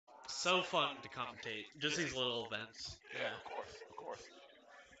so fun to commentate. Just these little events. Yeah, of course.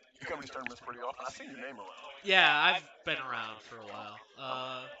 You come to these tournaments pretty often. I seen your name around. Yeah, I've been around for a while.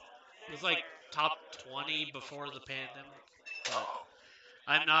 It was like top 20 before the pandemic. But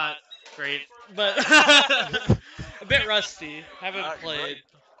I'm not great, but a bit rusty. Haven't played. Great.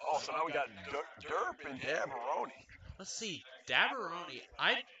 Oh, so now we got Derp and Dabberoni. Let's see, dabberoni.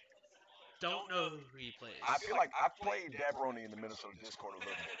 I don't know who he plays. I feel like I've played Dabberoni in the Minnesota Discord a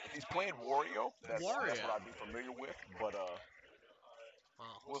little bit. If he's playing Wario, that's what I'd be familiar with. But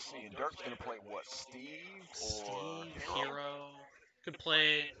we'll see. And Derp's gonna play what? Steve or Hero. Could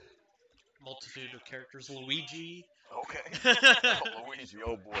play multitude of characters. Luigi. Okay. Luigi.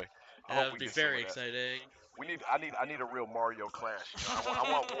 Oh boy. That would be very exciting. I need a real Mario clash. You know?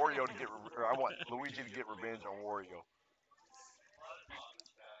 I want Wario to I want Luigi to get revenge on Wario.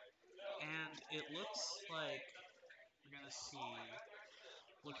 And it looks like we're gonna see,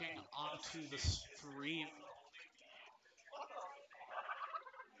 looking onto the stream.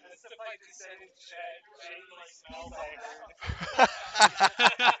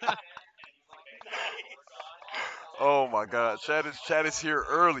 Oh my God, Chad is here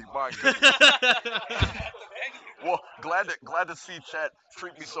early. My goodness. Well, glad to see Chad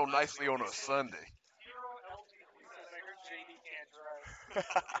treat me so nicely on a Sunday. We're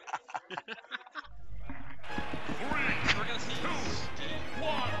gonna see Steve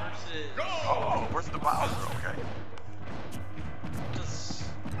versus the Bowser. Okay. Just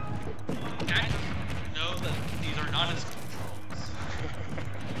I know that these are not his controls.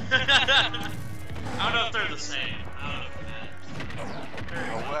 I don't know if they're the same. I don't know if you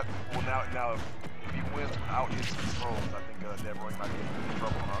know what? Well, now if he wins without his controls, I think Dabberoni might get in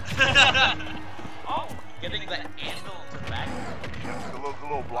trouble, huh? Oh, getting the handle to the back. Yeah, the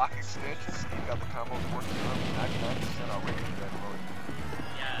little block extensions. He got the combos working on 99% already for Dabberoni.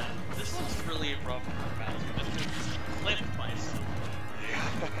 Yeah, this looks really rough for Bowser. Just gets clipped by someone.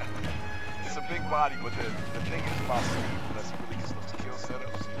 Yeah. It's a big body, but the thing is about Steve, that's really just those kill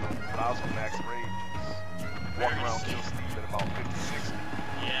setups. Bowser max rage is walking around kill Steve at about 50, 60.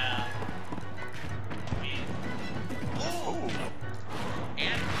 Yeah.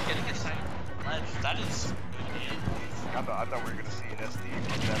 And getting a second ledge, that is good. I thought we were going to see an SD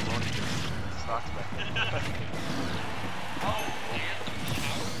from that running stocks back there. Oh, and the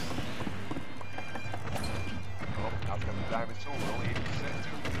power. Oh, now it's got the diamond too, only 80%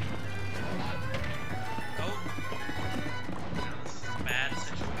 too. Oh. This is a bad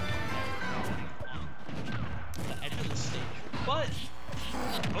situation. The edge of the stage. But,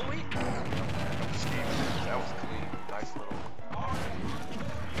 oh wait. That was clean. Nice little.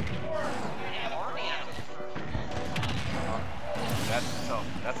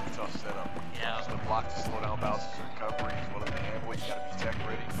 That's a tough setup. Yeah. Just the block to slow down Bowser's recovery as well as the handle. You gotta be tech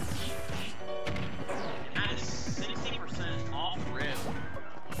ready. And that is 60% off rip.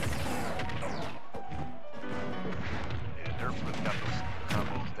 Yeah, Derp's really got those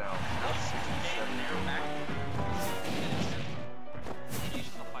combos down. That's 67 there. Back.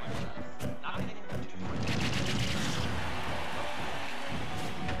 Using the fire breath. Not hitting him too much.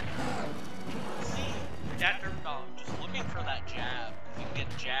 See, DatDerpDog just looking for that jab. You can get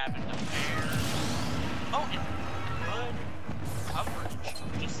jab into fair. Oh, and good coverage.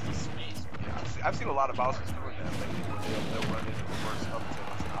 Just the space. Yeah, I've seen a lot of Bowsers doing that lately, where they'll run into reverse up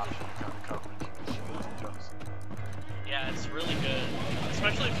tilt as an option to kind of coverage and shields and jumps. Yeah, it's really good.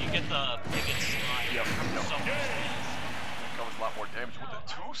 Especially if you get the pivot slide. Yep. So much space. Covers a lot more damage with the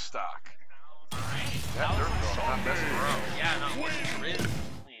 2-stock. Alright. That DerpDog, not messing around. Yeah, no, it's really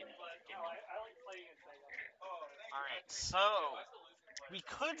clean. Alright, so we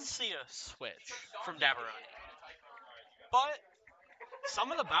could see a switch from Dabberoni. But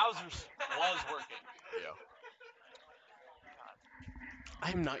some of the Bowsers was working. Yeah.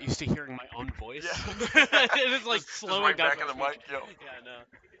 I am not used to hearing my own voice. Yeah. It is like slowing right down. back in the mic, yo. Yeah, I know.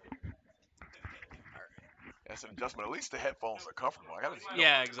 That's an adjustment. At least the headphones are comfortable. I gotta,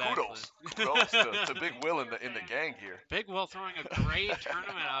 Yeah, exactly. Kudos to Big Will in the gang here. Big Will throwing a great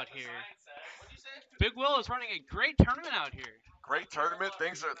tournament out here. Big Will is running a great tournament out here. Great tournament.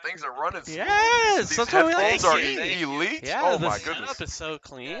 Things are running smooth. Yes, These that's what we like headphones to are see. elite. Yeah, oh the my setup goodness. is so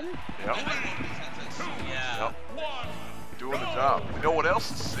clean. Yep. Yeah. Yep. Doing the job. You know what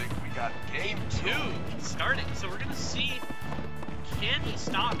else is sick? We got game 2 starting. So we're gonna see, can he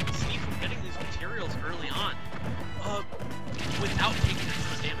stop Steve from getting these materials early on, without taking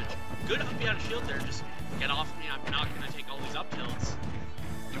extra damage? Good up out of shield there. Just get off me. I'm not gonna take all these up tilts.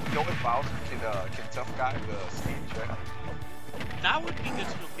 Do we know if Bowser can tough guy the Steve check? That would be good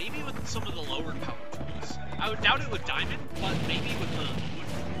to know. Maybe with some of the lower power tools. I would doubt it with Diamond, but maybe with the wood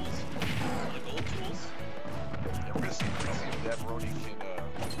tools.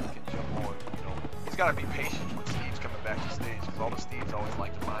 gotta be patient when Steve's coming back to stage, because all the Steves always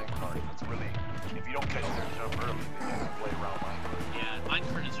like to minecart. It's really, if you don't catch their jump early, then you have to play around minecart. Yeah,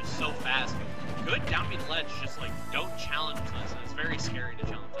 minecart is just so fast. Good downbeat ledge, just like don't challenge this. It's very scary to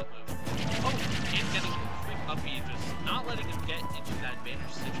challenge that move. Oh, and getting quick uppy, just not letting him get into that advantage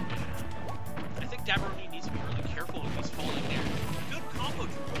situation. I think dabberoni needs to be really careful if he's falling there. Good combo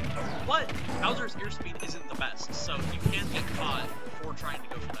triple, but Bowser's airspeed isn't the best, so you can get caught before trying to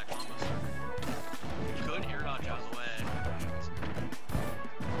go for that combo starter. Good air dodge out of the way.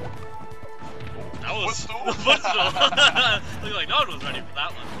 That was footstool. Looked like no one was ready for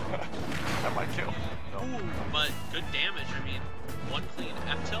that one. That might kill. No. Ooh, but good damage. I mean, one clean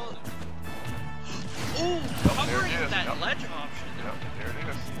F tilt. Ooh, covering that ledge option. Yep, there it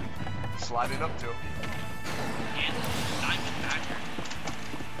is. Slide it up tilt. And diamond backer.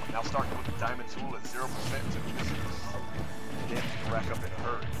 Now starting with the diamond tool at 0% to this is damage can rack up in a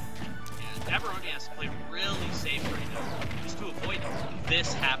hurry. Yeah, dabberoni has to play really safe right now, just to avoid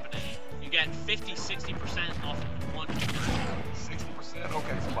this happening. You get 50-60% off of one conversion. 60%?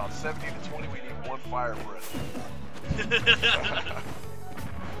 Okay, so about 70 to 20, we need one fire breath.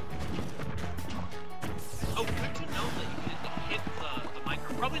 Oh, good to know that you can hit the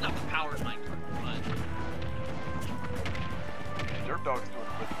minecart. Probably not the powered minecart, but... DerpDog's doing a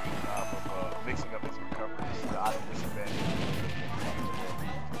really good job of mixing up his recoveries to out of disadvantage.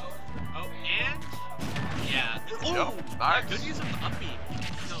 Oh, and... Yeah. Ooh, yep, nice. Yeah, good use of the upbeat.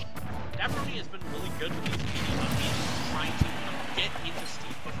 So, dabberoni has been really good with these medium upbeats, trying to get into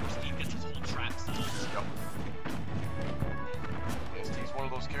Steve before Steve gets his whole trap set up. Yep. Yeah, Steve's one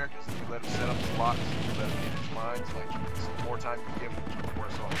of those characters that you let him set up his blocks, you let him get his lines, like, the more time you give him, the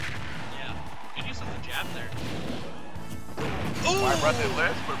worse off. Yeah, good use of the jab there. Fire breath at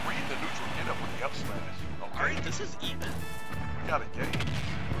ledge, but read the neutral get up with the up smash. Okay. Alright, this is even. We got a game.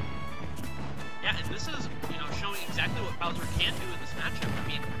 Yeah, and this is, showing exactly what Bowser can do in this matchup. I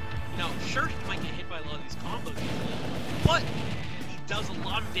mean, sure, he might get hit by a lot of these combos easily, but he does a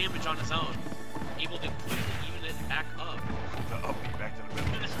lot of damage on his own, able to quickly even it back up. The upbeat back to the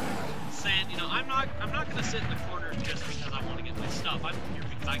middle. Saying, I'm not gonna sit in the corner just because I want to get my stuff. I'm here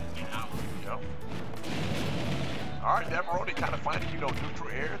because I can get out. Yep. All right, dabberoni kind of finding, neutral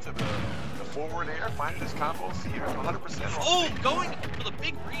air to the forward air, finding his combo. See here, 100%. Oh, going for the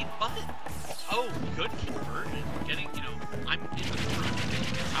big read, but oh, good conversion. Getting, I'm in the corner to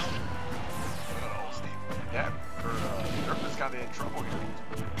get out. Oh, Steve, Derp is kind of in trouble here.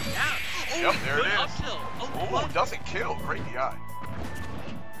 Yeah. Oh, yep, there it is. Up tilt. Oh, doesn't kill. Great DI.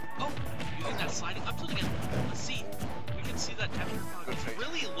 Oh, using that sliding up tilt again. Let's see. We can see that DatDerpDog is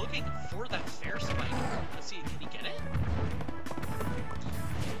really looking for that fair spike. Let's see, can he get it?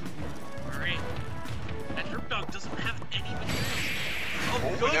 Alright. DatDerpDog doesn't have any materials.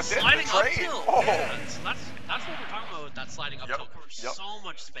 Oh, good sliding up tilt. Oh. Yeah, so that's what we're talking about with that sliding up tilt. Covers so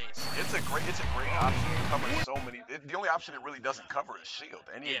much space. It's a great option. It covers so many. The only option it really doesn't cover is shield.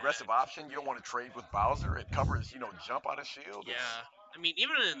 Any aggressive option, you don't want to trade with Bowser. It covers, jump out of shield. Yeah. I mean,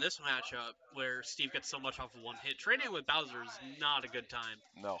 even in this matchup where Steve gets so much off of one hit, trading with Bowser is not a good time.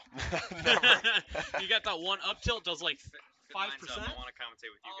 No. Never. You got that one up tilt, does like 5%. I want to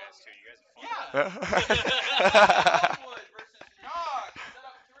commentate with you guys too. You guys are fun. Yeah.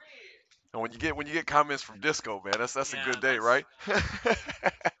 And when you get comments from Disco, man, that's a good day, right? All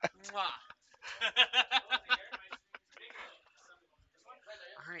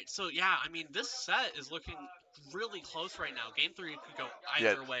right, so yeah, I mean, this set is looking really close right now. Game 3 could go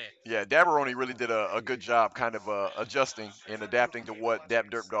either way. Yeah, dabberoni really did a good job kind of adjusting and adapting to what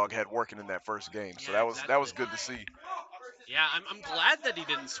DatDerpDog had working in that first game. So Yeah, that was good to see. Yeah, I'm glad that he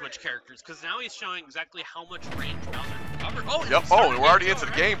didn't switch characters, because now he's showing exactly how much range Bowser can cover. Oh, yep. Oh, we're already into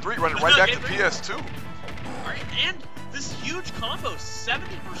the game 3, running right back to PS2. All right, and this huge combo,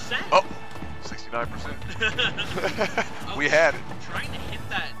 70%. Oh, 69%. We had it. Trying to hit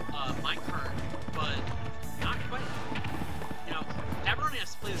that minecart, but not quite. Dabberoni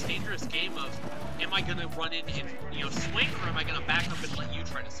has to play this dangerous game of, am I going to run in and swing, or am I going to back up and let you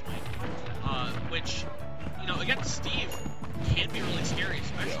try to swing? Which, against Steve can be really scary,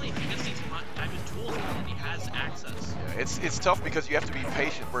 especially if he gets these diamond tools and he has access. Yeah, it's tough because you have to be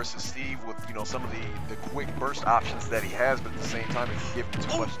patient versus Steve with some of the quick burst options that he has, but at the same time, if you give him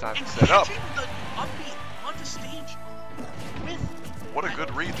too much time to set up. And the upbeat onto stage with. What a good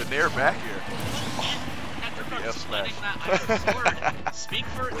read, the nair back here. F smash. Speak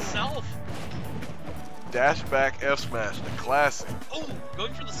for itself. Dash back F smash, the classic. Oh,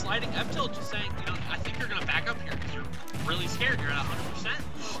 going for the sliding F tilt, just saying, I think you're gonna back up here because you're really scared. You're at 100%.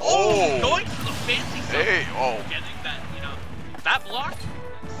 Oh, going for the fancy stuff. Hey, Getting that, that block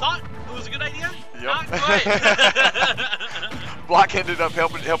thought it was a good idea. Yep. Not quite. Block ended up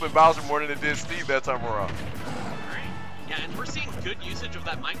helping Bowser more than it did Steve that time around. Alright. Yeah, and we're seeing good usage of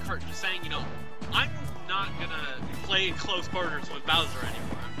that minecart, just saying, you know, I'm not gonna play close quarters with Bowser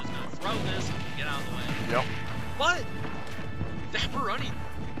anymore. I'm just gonna throw this and get out of the way. Yep. But dabberoni,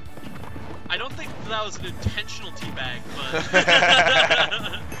 I don't think that was an intentional teabag, but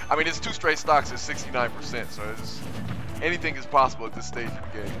I mean, it's 2 straight stocks at 69%, so anything is possible at this stage of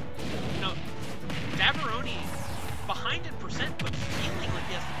the game. You know, dabberoni behind in percent, but feeling like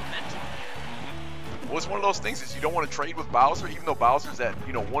he has the momentum here. Well, it's one of those things is you don't want to trade with Bowser, even though Bowser's at,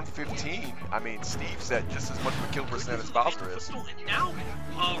 you know, 115. I mean, Steve's at just as much of a kill percent as Bowser is. And now,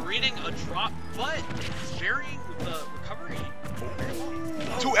 reading a drop, but varying the recovery.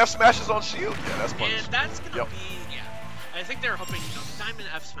 2 F smashes on shield. Yeah, that's punished. And that's gonna be, yeah. I think they're hoping, you know, Diamond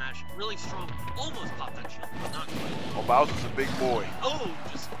F smash, really strong, almost popped that shield, but not quite. Well, Bowser's a big boy. Oh,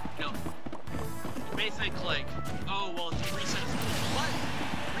 just, you know, you may think like, oh, well, it's a reset, but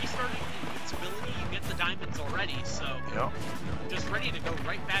restarting invincibility, you get the diamonds already, so just ready to go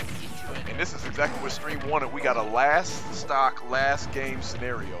right back into it. And this is exactly what Stream wanted. We got a last stock, last game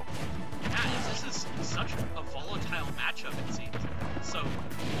scenario. Yeah, this is such a volatile matchup, it seems. So,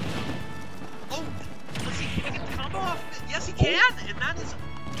 oh, let's see, can he get the combo off? Yes, he can, and that is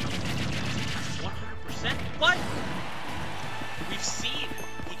 100%. But we've seen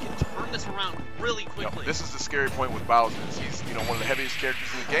he can turn this around really quickly. This is the scary point with Bowser. He's, you know, one of the heaviest characters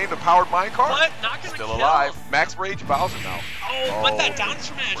in the game. The powered minecart, but not gonna still kill. alive. Max Rage Bowser now. Oh, but that down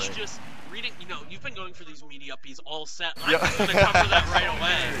smash just reading. You know, you've been going for these meaty uppies all set. I'm just gonna cover that right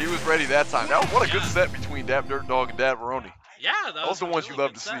away. He was ready that time. That was what a good set between DatDerpDog and dabberoni. Yeah, that Those are the ones really you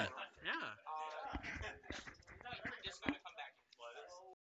love to set. see.